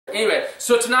Anyway,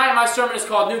 so tonight my sermon is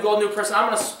called New Goal, New Person. I'm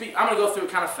gonna go through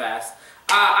it kind of fast.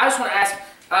 I just want to ask,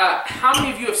 how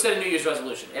many of you have set a New Year's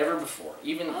resolution ever before?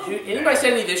 Anybody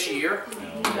set any this year?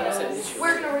 No.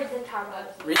 We're gonna read the entire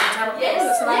Bible. Read the entire Bible?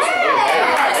 Yes. That's nice.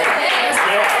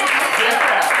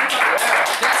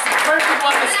 That's the perfect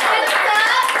one to start.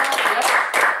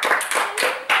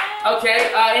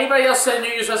 Okay. Anybody else set a New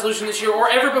Year's resolution this year or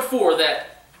ever before that?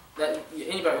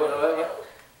 Anybody?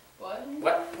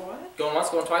 What? Going once,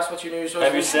 going twice? What's your New Year's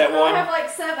resolution? Have you set one? I have like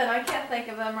 7. I can't think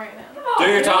of them right now. Do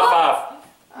your top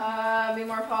 5. Be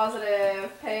more positive.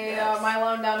 Pay my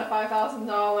loan down to $5,000.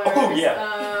 Oh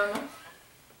yeah.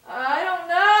 I don't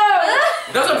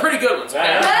know. Those are pretty good ones.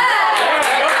 Yeah.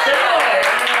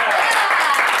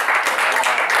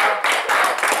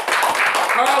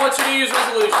 Carl, what's your New Year's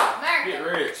resolution? Get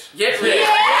rich. Get rich. Yeah.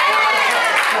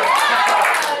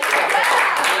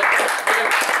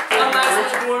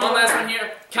 One last one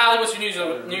here. Kylie, what's your New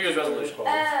Year's resolution?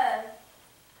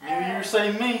 New Year's,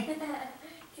 say me.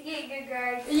 To get good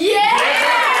grades. Yeah.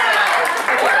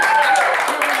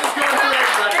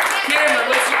 Cameron,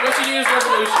 what's your New Year's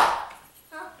resolution?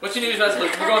 What's your New Year's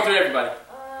resolution? We're going through everybody.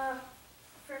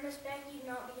 For Miss Becky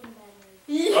not being bad.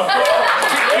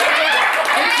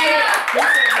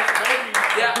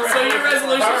 Yeah, so your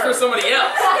resolution is for somebody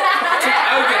else.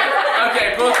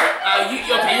 Okay, both.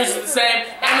 Okay, yours is the same.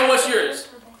 Emma, what's yours?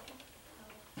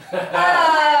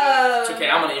 It's okay,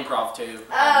 I'm gonna improv too.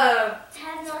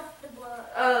 Ten off the blood.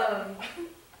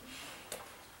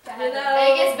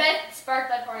 Vegas best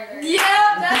birthday party. Yeah.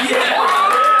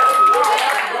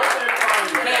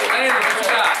 Okay, Landon, what you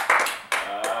got?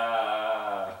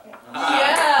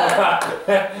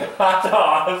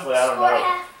 Honestly, I don't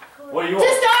know. What do you want?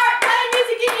 To start playing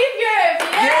music in youth group.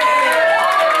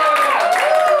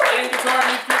 Playing guitar in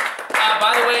youth group.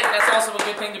 By the way, that's also a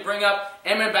good thing to bring up.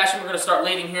 Emma and Bastion, we're going to start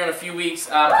leading here in a few weeks.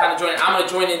 I'm going to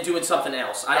join in doing something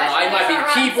else. I don't know. It might be the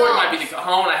keyboard, it might be the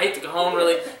cajon. I hate the cajon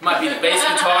really. It might be the bass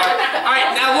guitar. All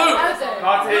right, now Luke.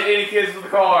 Not to hit any kids with the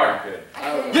car.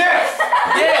 Yes!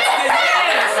 Yes!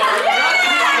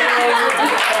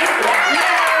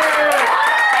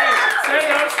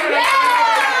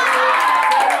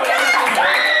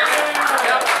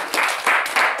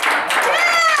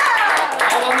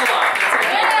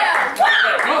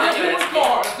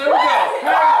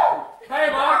 Hey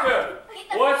Micah,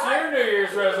 what's your New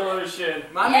Year's resolution?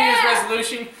 My New Year's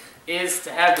resolution is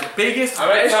to have the biggest,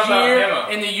 best year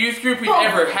in the youth group we've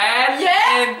ever had.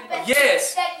 And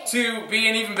yes, to be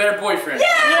an even better boyfriend.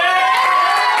 Listen,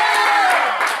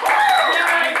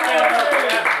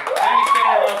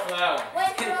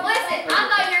 I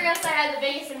thought you were gonna say I had the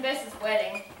biggest and bestest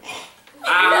wedding.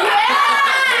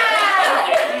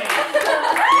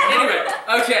 Anyway,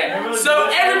 okay, so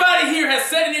everybody here has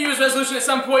set a New Year's resolution at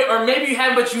some point, or maybe you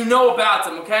haven't, but you know about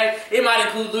them, okay? It might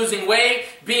include losing weight,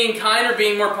 being kinder,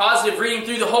 being more positive, reading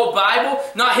through the whole Bible,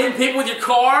 not hitting people with your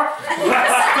car,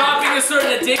 stopping a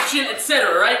certain addiction,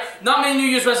 etc., right? Not many New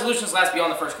Year's resolutions last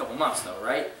beyond the first couple months, though,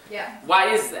 right? Yeah. Why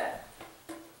is that?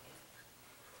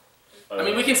 I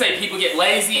mean, we can say people get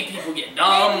lazy, people get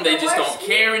dumb, they just don't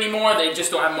care anymore, they just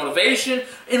don't have motivation.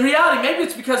 In reality, maybe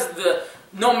it's because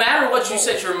no matter what you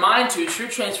set your mind to, true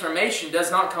transformation does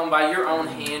not come by your own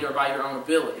hand or by your own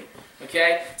ability.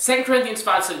 Okay? 2 Corinthians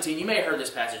 5:17, you may have heard this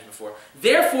passage before.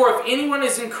 Therefore, if anyone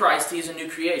is in Christ, he is a new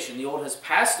creation. The old has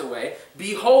passed away.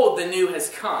 Behold, the new has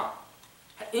come.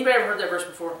 Anybody ever heard that verse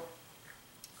before?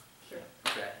 Sure.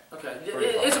 Okay.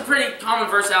 It's a pretty common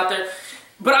verse out there.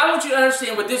 But I want you to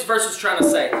understand what this verse is trying to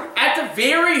say. At the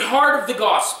very heart of the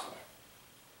gospel,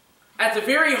 at the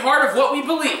very heart of what we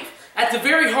believe, at the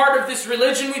very heart of this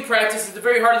religion we practice, at the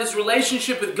very heart of this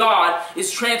relationship with God,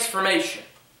 is transformation.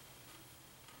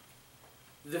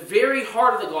 The very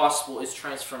heart of the gospel is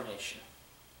transformation.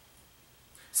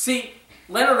 See,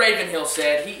 Leonard Ravenhill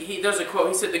said, there's a quote,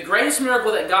 he said, the greatest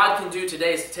miracle that God can do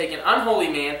today is to take an unholy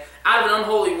man out of an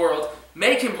unholy world,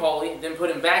 make him holy, then put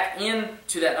him back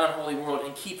into that unholy world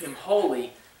and keep him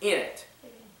holy in it.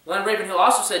 Leonard Ravenhill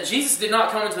also said, Jesus did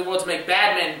not come into the world to make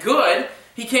bad men good.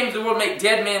 He came into the world to make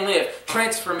dead men live.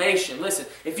 Transformation. Listen,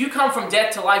 if you come from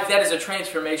death to life, that is a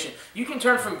transformation. You can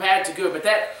turn from bad to good, but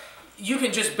you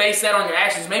can just base that on your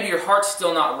actions. Maybe your heart's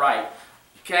still not right.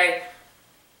 Okay?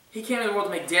 He came into the world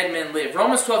to make dead men live.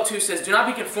 Romans 12:2 says, do not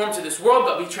be conformed to this world,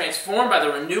 but be transformed by the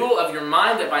renewal of your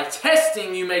mind, that by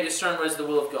testing you may discern what is the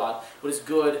will of God, what is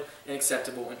good and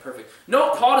acceptable and perfect.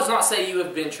 No, Paul does not say you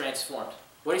have been transformed.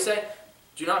 What did he say?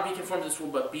 Do not be conformed to this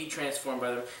world, but be transformed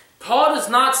by the... Paul does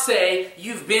not say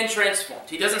you've been transformed.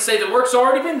 He doesn't say the work's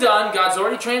already been done, God's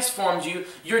already transformed you,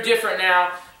 you're different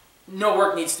now, no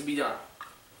work needs to be done.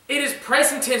 It is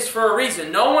present tense for a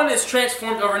reason. No one is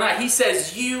transformed overnight. He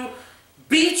says, you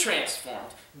be transformed.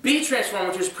 Be transformed,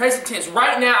 which is present tense.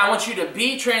 Right now, I want you to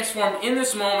be transformed in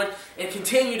this moment and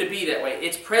continue to be that way.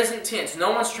 It's present tense.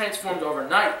 No one's transformed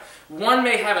overnight. One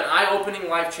may have an eye-opening,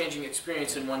 life-changing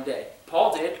experience in one day.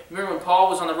 Paul did. Remember when Paul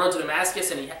was on the road to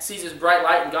Damascus and he sees his bright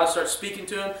light and God starts speaking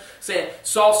to him, saying,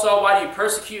 Saul, Saul, why do you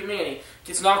persecute me? And he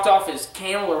gets knocked off his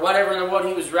camel or whatever in the world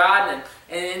he was riding,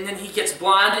 and then he gets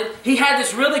blinded. He had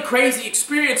this really crazy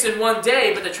experience in one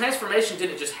day, but the transformation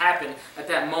didn't just happen at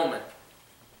that moment.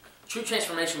 True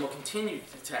transformation will continue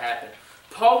to happen.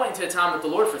 Paul went into a time with the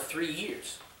Lord for 3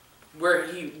 years, where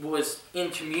he was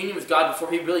in communion with God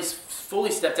before he really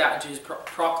fully stepped out into his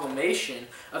proclamation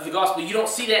of the gospel. You don't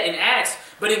see that in Acts,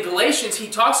 but in Galatians, he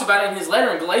talks about it in his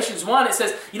letter. In Galatians 1, it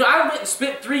says, I went and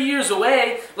spent 3 years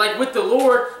away, like with the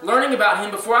Lord, learning about him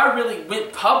before I really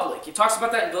went public. It talks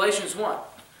about that in Galatians 1.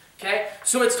 Okay?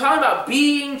 So it's talking about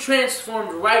being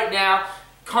transformed right now,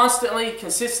 constantly,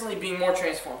 consistently being more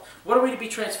transformed. What are we to be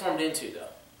transformed into, though?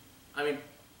 I mean,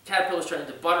 caterpillars turn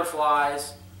into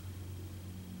butterflies.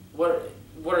 What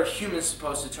are humans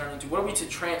supposed to turn into? What are we to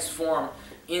transform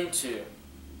into?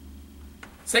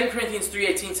 2 Corinthians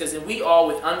 3:18 says, and we all,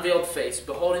 with unveiled face,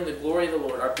 beholding the glory of the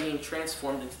Lord, are being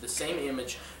transformed into the same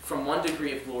image from one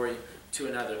degree of glory to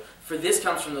another. For this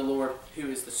comes from the Lord, who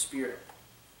is the Spirit.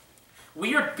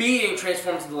 We are being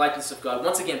transformed into the likeness of God.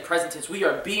 Once again, present tense. We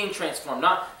are being transformed.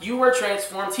 Not you were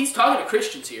transformed. He's talking to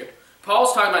Christians here.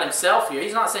 Paul's talking about himself here.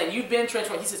 He's not saying you've been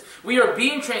transformed. He says we are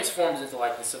being transformed into the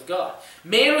likeness of God.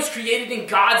 Man was created in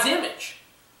God's image.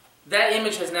 That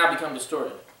image has now become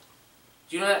distorted.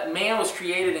 Do you know that man was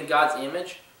created in God's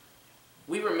image?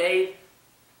 We were made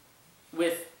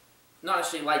with not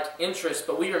actually like interests,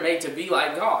 but we were made to be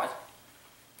like God.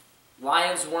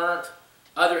 Lions weren't.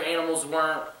 Other animals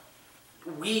weren't.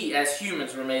 We as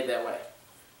humans were made that way.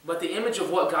 But the image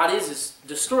of what God is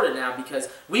distorted now because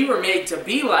we were made to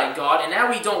be like God, and now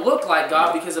we don't look like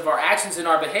God because of our actions and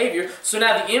our behavior. So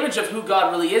now the image of who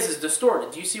God really is distorted.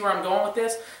 Do you see where I'm going with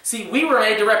this? See, we were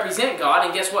made to represent God,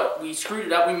 and guess what? We screwed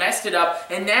it up, we messed it up,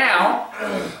 and now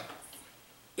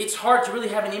it's hard to really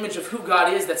have an image of who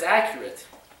God is that's accurate.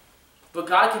 But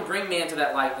God can bring man to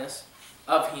that likeness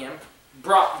of Him,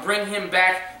 bring him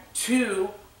back to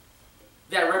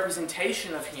that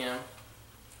representation of Him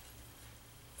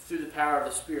through the power of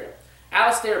the Spirit.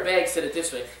 Alistair Begg said it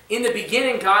this way, in the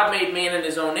beginning God made man in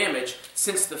His own image.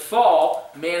 Since the fall,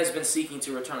 man has been seeking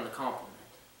to return the compliment.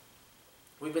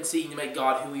 We've been seeking to make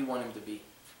God who we want Him to be.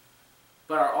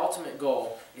 But our ultimate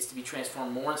goal is to be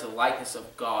transformed more into the likeness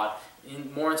of God,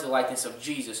 more into the likeness of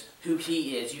Jesus, who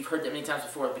He is. You've heard that many times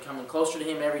before, becoming closer to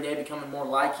Him every day, becoming more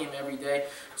like Him every day.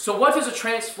 So what does a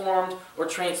transformed or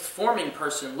transforming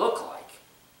person look like?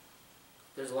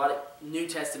 There's a lot of New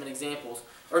Testament examples,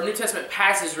 or New Testament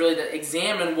passages really that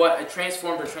examine what a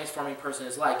transformed or transforming person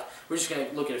is like. We're just going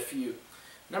to look at a few.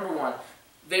 Number one,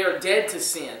 they are dead to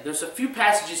sin. There's a few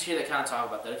passages here that kind of talk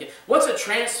about that. Okay, what's a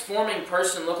transforming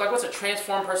person look like? What's a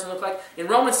transformed person look like? In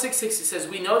Romans 6:6 it says,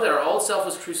 we know that our old self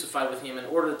was crucified with Him in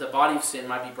order that the body of sin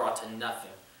might be brought to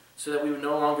nothing, so that we would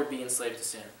no longer be enslaved to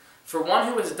sin. For one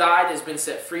who has died has been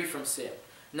set free from sin.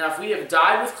 Now if we have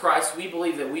died with Christ, we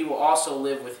believe that we will also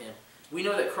live with Him. We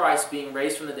know that Christ, being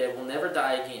raised from the dead, will never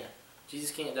die again.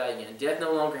 Jesus can't die again. Death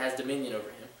no longer has dominion over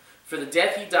Him. For the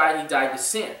death He died to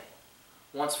sin,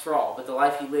 once for all. But the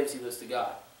life He lives to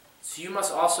God. So you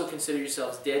must also consider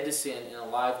yourselves dead to sin and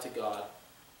alive to God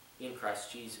in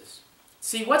Christ Jesus.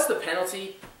 See, what's the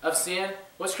penalty of sin?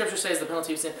 What Scripture says the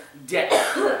penalty of sin?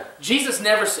 Death. Jesus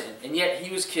never sinned, and yet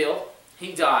He was killed.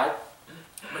 He died.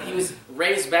 But He was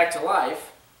raised back to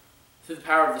life through the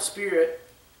power of the Spirit.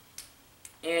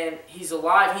 And He's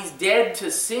alive. He's dead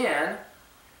to sin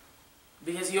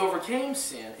because He overcame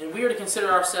sin. And we are to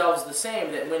consider ourselves the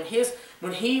same. That when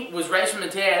He was raised from the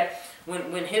dead,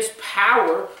 when His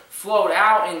power flowed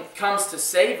out and comes to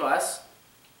save us,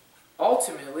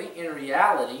 ultimately, in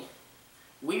reality,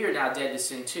 we are now dead to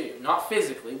sin too. Not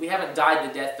physically. We haven't died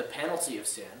to death, the penalty of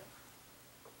sin.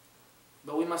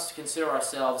 But we must consider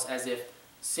ourselves as if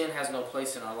sin has no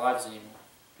place in our lives anymore.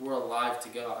 We're alive to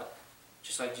God,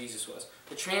 just like Jesus was.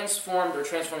 The transformed or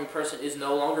transforming person is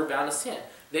no longer bound to sin.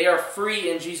 They are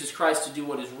free in Jesus Christ to do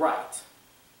what is right.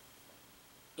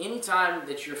 Anytime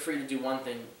that you're free to do one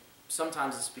thing,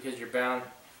 sometimes it's because you're bound,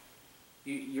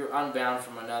 you're unbound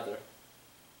from another.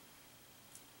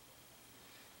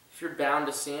 If you're bound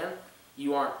to sin,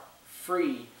 you aren't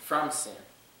free from sin.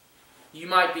 You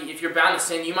might be, if you're bound to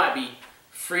sin, you might be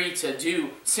free to do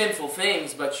sinful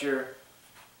things, but you're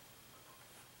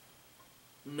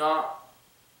not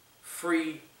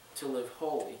free to live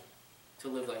holy, to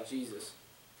live like Jesus.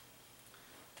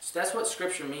 So that's what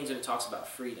Scripture means when it talks about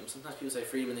freedom. Sometimes people say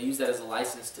freedom and they use that as a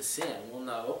license to sin. Well,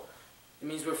 no. It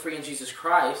means we're free in Jesus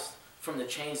Christ from the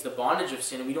chains, the bondage of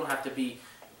sin, and we don't have to be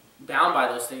bound by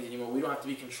those things anymore. We don't have to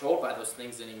be controlled by those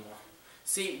things anymore.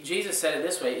 See, Jesus said it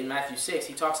this way in Matthew 6.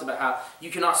 He talks about how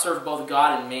you cannot serve both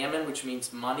God and mammon, which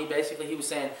means money, basically. He was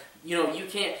saying, you know, you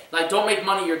can't, like, don't make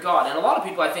money your God. And a lot of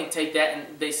people, I think, take that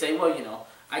and they say, well, you know,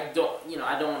 I don't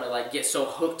want to, like, get so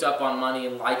hooked up on money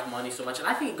and like money so much. And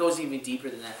I think it goes even deeper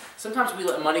than that. Sometimes we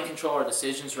let money control our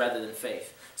decisions rather than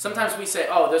faith. Sometimes we say,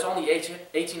 oh, there's only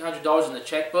 $1,800 in the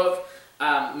checkbook.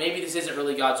 Maybe this isn't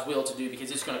really God's will to do because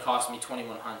it's going to cost me $2,100.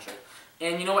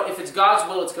 And you know what? If it's God's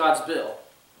will, it's God's bill.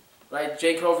 Right?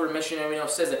 J. Cover, a missionary,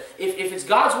 says that if it's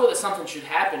God's will that something should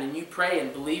happen and you pray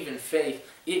and believe in faith,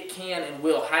 it can and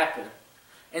will happen.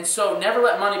 And so never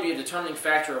let money be a determining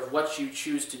factor of what you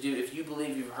choose to do if you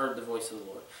believe you've heard the voice of the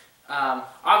Lord.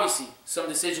 Obviously, some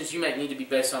decisions you make need to be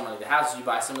based on money. The houses you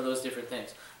buy, some of those different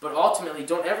things. But ultimately,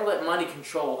 don't ever let money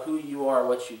control who you are or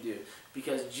what you do.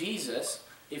 Because Jesus,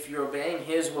 if you're obeying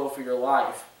His will for your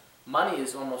life, money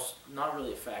is almost not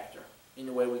really a factor in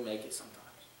the way we make it sometimes.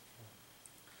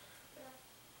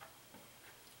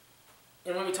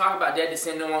 And when we talk about dead to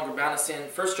sin, no longer bound to sin,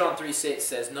 1 John 3:6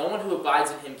 says, no one who abides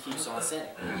in Him keeps on sinning.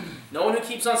 No one who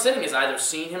keeps on sinning has either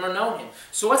seen Him or known Him.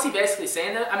 So what's he basically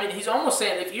saying there? I mean, he's almost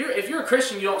saying, if you're a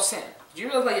Christian, you don't sin. Do you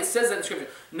realize, like, it says that in Scripture?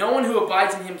 No one who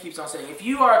abides in Him keeps on sinning. If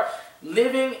you are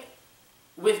living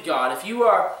with God, if you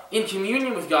are in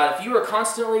communion with God, if you are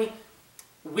constantly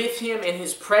with Him in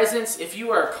His presence, if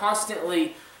you are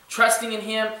constantly trusting in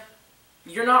Him,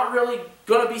 you're not really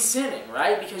going to be sinning,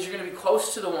 right? Because you're going to be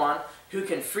close to the one who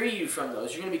can free you from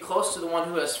those. You're going to be close to the one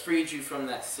who has freed you from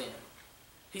that sin.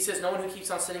 He says no one who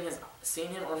keeps on sinning has seen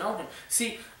Him or known Him.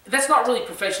 See, that's not really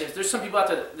perfection. There's some people out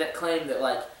there that claim that,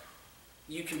 like,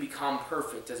 you can become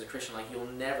perfect as a Christian, like you'll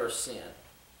never sin.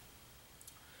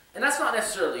 And that's not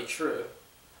necessarily true,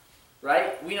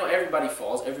 right? We know everybody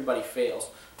falls, everybody fails.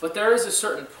 But there is a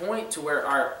certain point to where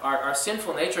our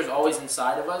sinful nature is always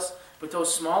inside of us. But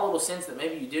those small little sins that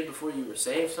maybe you did before you were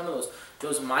saved, some of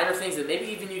those minor things that maybe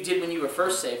even you did when you were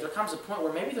first saved, there comes a point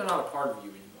where maybe they're not a part of you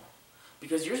anymore.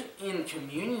 Because you're in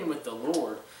communion with the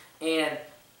Lord, and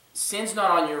sin's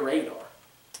not on your radar.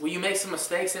 Well, you make some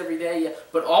mistakes every day, yeah,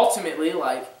 but ultimately,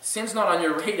 like, sin's not on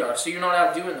your radar, so you're not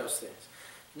out doing those things.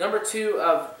 Number 2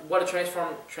 of what a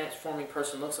transforming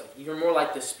person looks like. You're more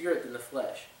like the Spirit than the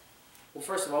flesh. Well,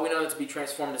 first of all, we know that to be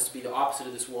transformed is to be the opposite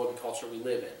of this world and culture we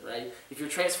live in, right? If you're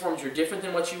transformed, you're different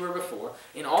than what you were before.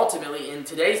 And ultimately, in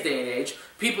today's day and age,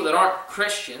 people that aren't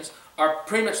Christians are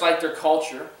pretty much like their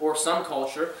culture, or some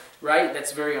culture, right?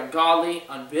 That's very ungodly,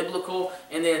 unbiblical.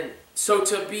 And then, so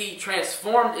to be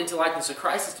transformed into likeness of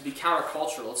Christ is to be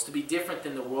countercultural. It's to be different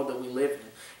than the world that we live in.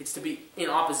 It's to be in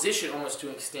opposition almost to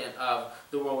an extent of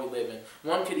the world we live in.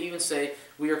 One could even say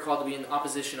we are called to be in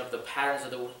opposition of the patterns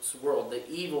of the world, the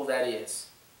evil that is.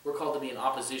 We're called to be in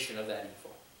opposition of that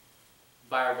evil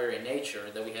by our very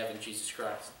nature that we have in Jesus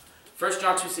Christ. 1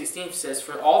 John 2:16 says,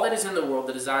 for all that is in the world,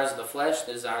 the desires of the flesh,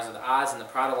 the desires of the eyes, and the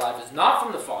pride of life is not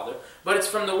from the Father, but it's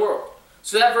from the world.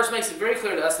 So that verse makes it very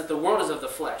clear to us that the world is of the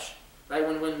flesh. Right?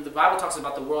 When the Bible talks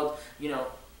about the world, you know,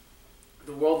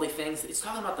 the worldly things, it's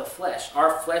talking about the flesh,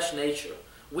 our flesh nature.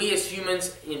 We as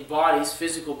humans in bodies,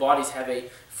 physical bodies, have a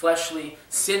fleshly,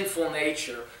 sinful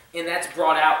nature, and that's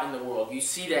brought out in the world. You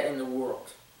see that in the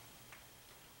world.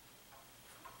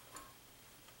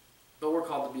 But we're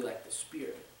called to be like the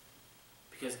Spirit,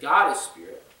 because God is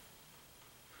Spirit.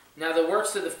 Now the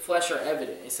works of the flesh are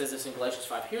evident. It says this in Galatians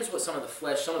 5. Here's what some of the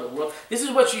flesh, some of the world, this is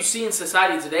what you see in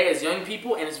society today as young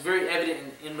people, and it's very evident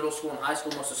in middle school and high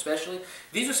school most especially.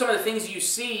 These are some of the things you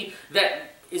see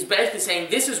that is basically saying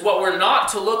this is what we're not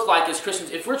to look like as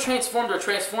Christians. If we're transformed or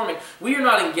transforming, we are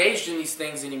not engaged in these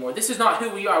things anymore. This is not who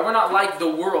we are. We're not like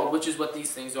the world, which is what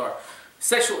these things are.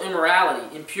 Sexual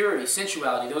immorality, impurity,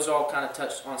 sensuality, those all kind of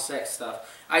touch on sex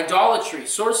stuff. Idolatry,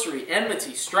 sorcery,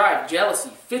 enmity, strife,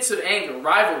 jealousy, fits of anger,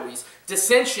 rivalries,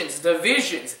 dissensions,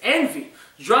 divisions, envy,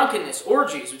 drunkenness,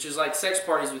 orgies, which is like sex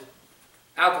parties with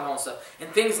alcohol and stuff,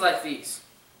 and things like these.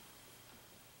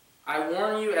 I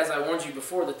warn you, as I warned you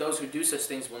before, that those who do such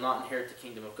things will not inherit the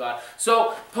kingdom of God.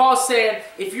 So Paul's saying,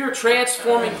 if you're a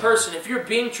transforming person, if you're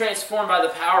being transformed by the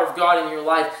power of God in your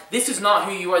life, this is not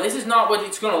who you are. This is not what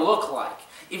it's going to look like.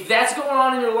 If that's going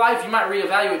on in your life, you might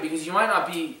reevaluate because you might not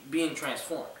be being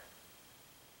transformed.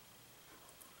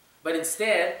 But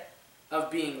instead of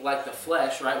being like the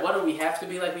flesh, right, what do we have to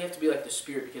be like? We have to be like the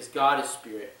Spirit, because God is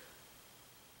Spirit.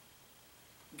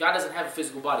 God doesn't have a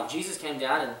physical body. Jesus came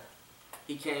down and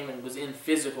He came and was in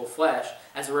physical flesh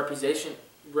as a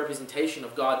representation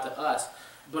of God to us.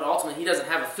 but ultimately he doesn't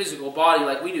have a physical body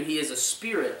like we do. He is a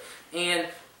spirit. And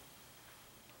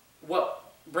what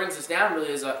brings us down really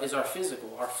is our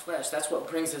physical, our flesh. That's what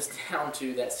brings us down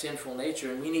to that sinful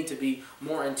nature. And we need to be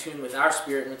more in tune with our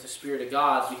spirit and with the Spirit of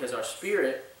God, because our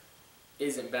spirit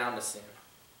isn't bound to sin.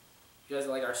 Because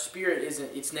like our spirit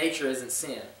isn't, its nature isn't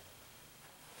sin.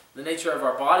 The nature of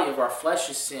our body, of our flesh,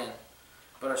 is sin.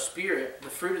 But our spirit, the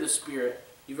fruit of the Spirit,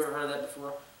 you've ever heard that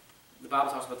before? The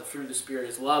Bible talks about the fruit of the Spirit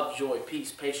is love, joy,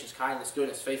 peace, patience, kindness,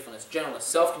 goodness, faithfulness, gentleness,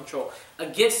 self-control.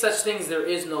 Against such things there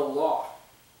is no law.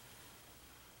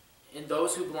 And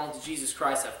those who belong to Jesus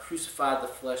Christ have crucified the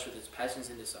flesh with its passions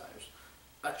and desires.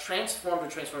 A transformed or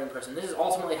transforming person. This is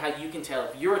ultimately how you can tell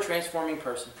if you're a transforming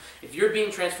person, if you're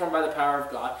being transformed by the power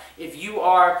of God, if you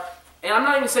are, and I'm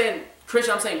not even saying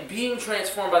Christian, I'm saying being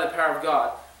transformed by the power of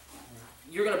God,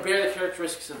 you're going to bear the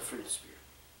characteristics of the fruit of the Spirit.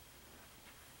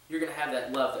 You're going to have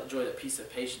that love, that joy, that peace,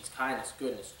 that patience, kindness,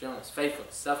 goodness, gentleness,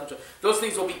 faithfulness, self-control. Those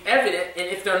things will be evident, and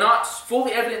if they're not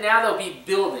fully evident now, they'll be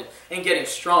building and getting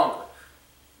stronger,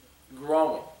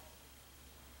 growing.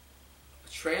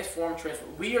 Transform.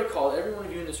 We are called, every one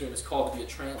of you in this room is called to be a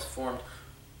transforming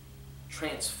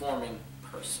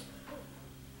person.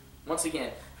 Once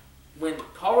again, when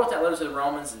Paul wrote that letter to the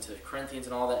Romans and to the Corinthians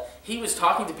and all that, he was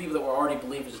talking to people that were already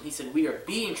believers, and he said, we are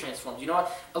being transformed. You know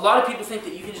what? A lot of people think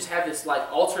that you can just have this like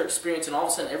altar experience and all of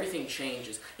a sudden everything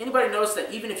changes. Anybody notice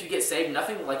that even if you get saved,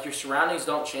 nothing, like your surroundings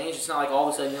don't change? It's not like all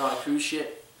of a sudden you're on a cruise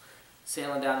ship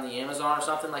sailing down the Amazon or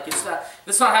something. Like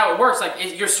that's not how it works.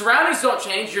 Like your surroundings don't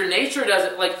change, your nature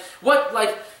doesn't, like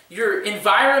your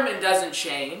environment doesn't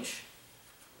change,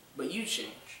 but you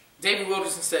change. David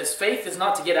Wilkerson says, faith is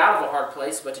not to get out of a hard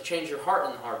place, but to change your heart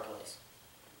in the hard place.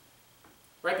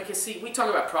 Right? Because see, we talk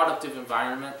about productive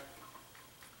environment.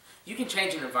 You can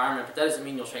change an environment, but that doesn't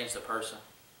mean you'll change the person.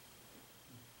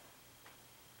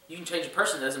 You can change a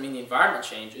person, that doesn't mean the environment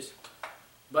changes.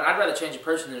 But I'd rather change a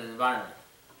person than an environment.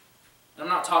 I'm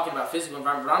not talking about physical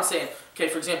environment, but I'm saying, okay,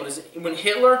 for example, when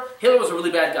Hitler was a really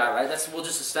bad guy, right? We'll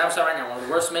just establish that right now, one of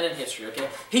the worst men in history, okay?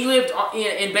 He lived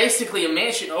in basically a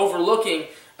mansion overlooking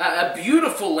a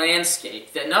beautiful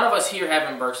landscape that none of us here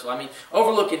have in Burkesville. I mean,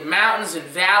 overlooking mountains and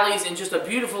valleys and just a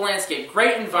beautiful landscape,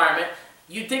 great environment.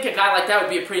 You'd think a guy like that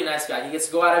would be a pretty nice guy. He gets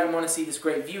to go out every morning and see this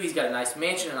great view. He's got a nice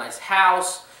mansion, a nice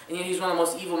house, and yet he's one of the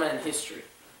most evil men in history.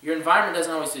 Your environment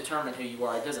doesn't always determine who you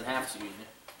are. It doesn't have to, you know.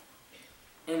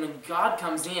 And when God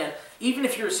comes in, even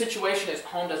if your situation at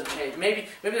home doesn't change, maybe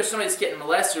there's somebody that's getting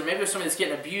molested, or maybe there's somebody that's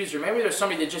getting abused, or maybe there's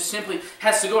somebody that just simply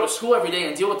has to go to school every day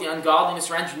and deal with the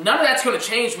ungodliness around you. None of that's going to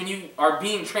change when you are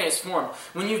being transformed,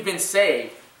 when you've been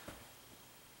saved.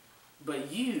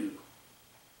 But you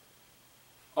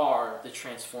are the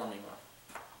transforming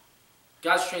one.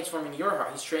 God's transforming your heart.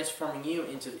 He's transforming you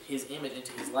into His image,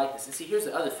 into His likeness. And see, here's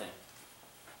the other thing.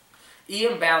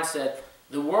 E.M. Bound said,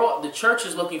 the church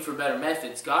is looking for better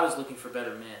methods. God is looking for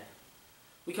better men.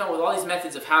 We come up with all these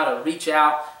methods of how to reach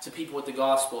out to people with the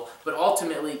gospel, but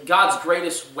ultimately, God's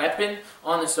greatest weapon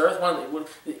on this earth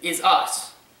is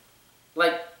us.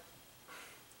 Like,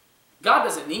 God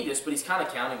doesn't need us, but He's kind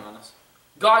of counting on us.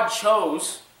 God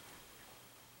chose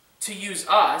to use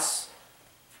us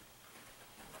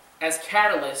as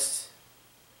catalysts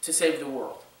to save the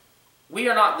world. We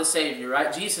are not the Savior,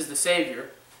 right? Jesus is the Savior.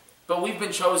 But we've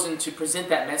been chosen to present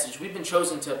that message. We've been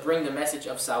chosen to bring the message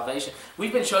of salvation.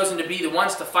 We've been chosen to be the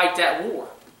ones to fight that war.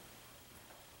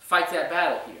 Fight that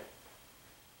battle here.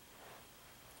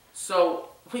 So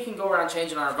we can go around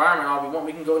changing our environment all we want.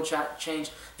 We can go and change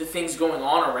the things going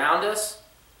on around us.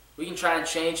 We can try and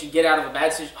change and get out of a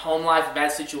bad home life, a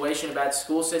bad situation, a bad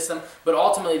school system. But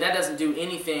ultimately that doesn't do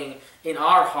anything in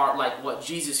our heart like what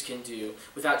Jesus can do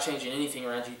without changing anything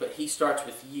around you. But He starts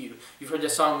with you. You've heard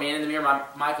this song, Man in the Mirror, by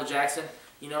Michael Jackson.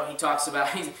 You know, he talks about,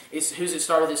 who's it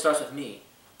start with? It starts with me.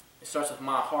 It starts with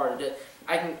my heart.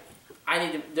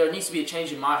 There needs to be a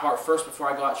change in my heart first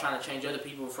before I go out trying to change other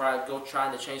people, before I go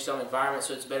trying to change some environment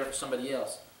so it's better for somebody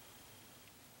else.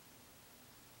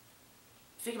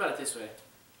 Think about it this way.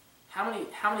 How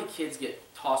many kids get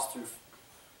tossed through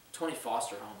 20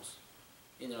 foster homes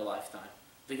in their lifetime?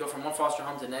 They go from one foster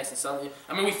home to the next, and suddenly,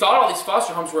 I mean, we thought all these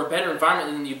foster homes were a better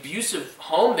environment than the abusive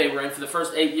home they were in for the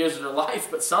first 8 years of their life,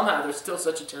 but somehow they're still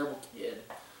such a terrible kid,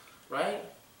 right?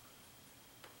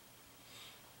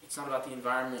 It's not about the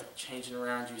environment changing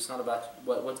around you. It's not about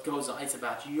what goes on. It's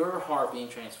about your heart being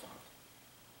transformed.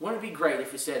 Wouldn't it be great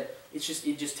if we said it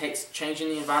just takes changing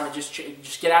the environment,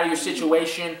 just get out of your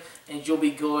situation and you'll be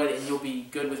good and you'll be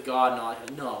good with God and all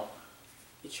that? No,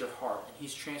 it's your heart, and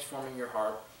He's transforming your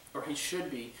heart, or He should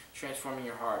be transforming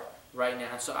your heart right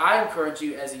now. So I encourage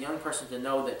you as a young person to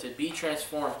know that to be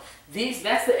transformed,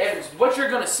 that's the evidence. What you're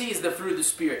going to see is the fruit of the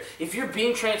Spirit. If you're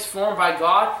being transformed by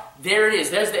God, there it is.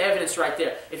 There's the evidence right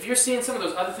there. If you're seeing some of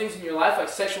those other things in your life, like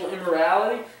sexual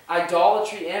immorality,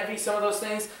 idolatry, envy, some of those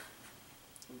things,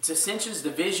 dissensions,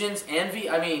 divisions, envy,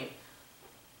 I mean,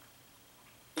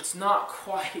 it's not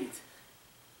quite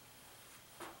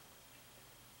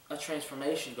a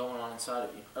transformation going on inside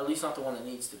of you, or at least not the one that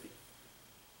needs to be.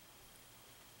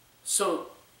 So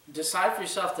decide for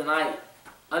yourself tonight,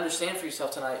 understand for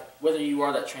yourself tonight, whether you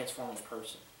are that transformed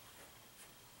person.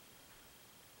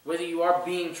 Whether you are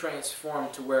being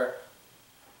transformed to where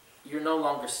you're no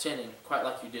longer sinning quite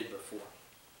like you did before.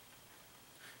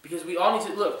 Because we all need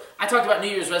to, look, I talked about New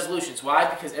Year's resolutions. Why?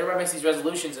 Because everybody makes these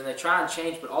resolutions and they try and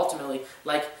change, but ultimately,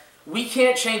 like, we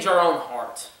can't change our own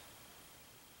heart.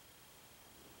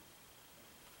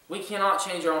 We cannot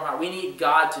change our own heart. We need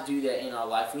God to do that in our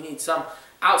life. We need some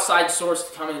outside source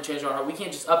to come in and change our heart. We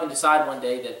can't just up and decide one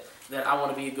day that I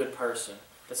want to be a good person.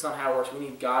 That's not how it works. We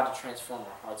need God to transform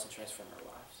our hearts and transform our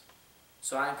lives.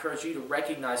 So I encourage you to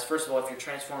recognize, first of all, if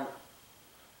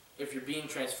you're being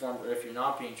transformed or if you're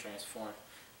not being transformed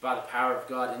by the power of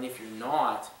God. And if you're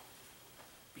not,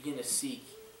 begin to seek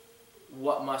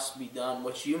what must be done,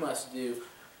 what you must do.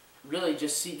 Really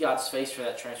just seek God's face for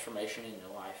that transformation in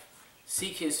your life.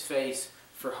 Seek His face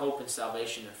for hope and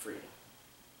salvation and freedom.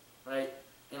 Right?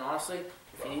 And honestly,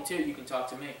 if you need to, you can talk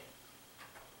to me.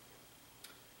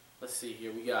 Let's see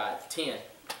here. We got 10.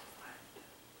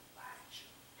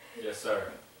 Yes,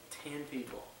 sir. 10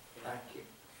 people. Thank you.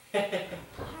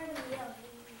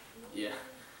 Yeah.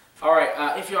 All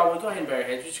right. If y'all would go ahead and bow your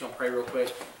heads. We're just going to pray real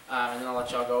quick, and then I'll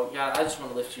let y'all go. God, I just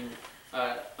want to lift you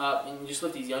up and just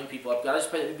lift these young people up. God, I just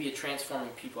pray that we'd be a transforming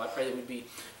people. I pray that we'd be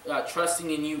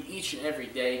trusting in you each and every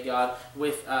day, God,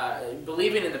 with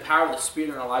believing in the power of the Spirit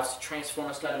in our lives to transform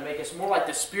us, God, to make us more like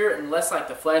the Spirit and less like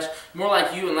the flesh, more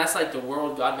like you and less like the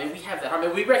world, God. May we have that heart.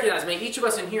 May we recognize, may each of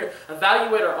us in here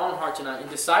evaluate our own heart tonight and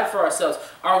decide for ourselves,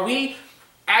 are we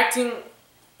acting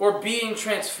or being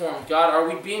transformed, God? Are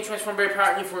we being transformed by your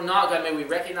power? And if we're not, God, may we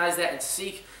recognize that and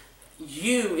seek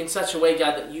you in such a way,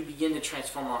 God, that you begin to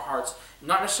transform our hearts.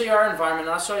 Not necessarily our environment,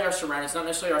 not necessarily our surroundings, not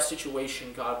necessarily our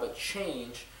situation, God, but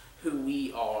change who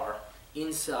we are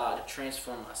inside.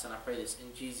 Transform us. And I pray this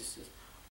in Jesus'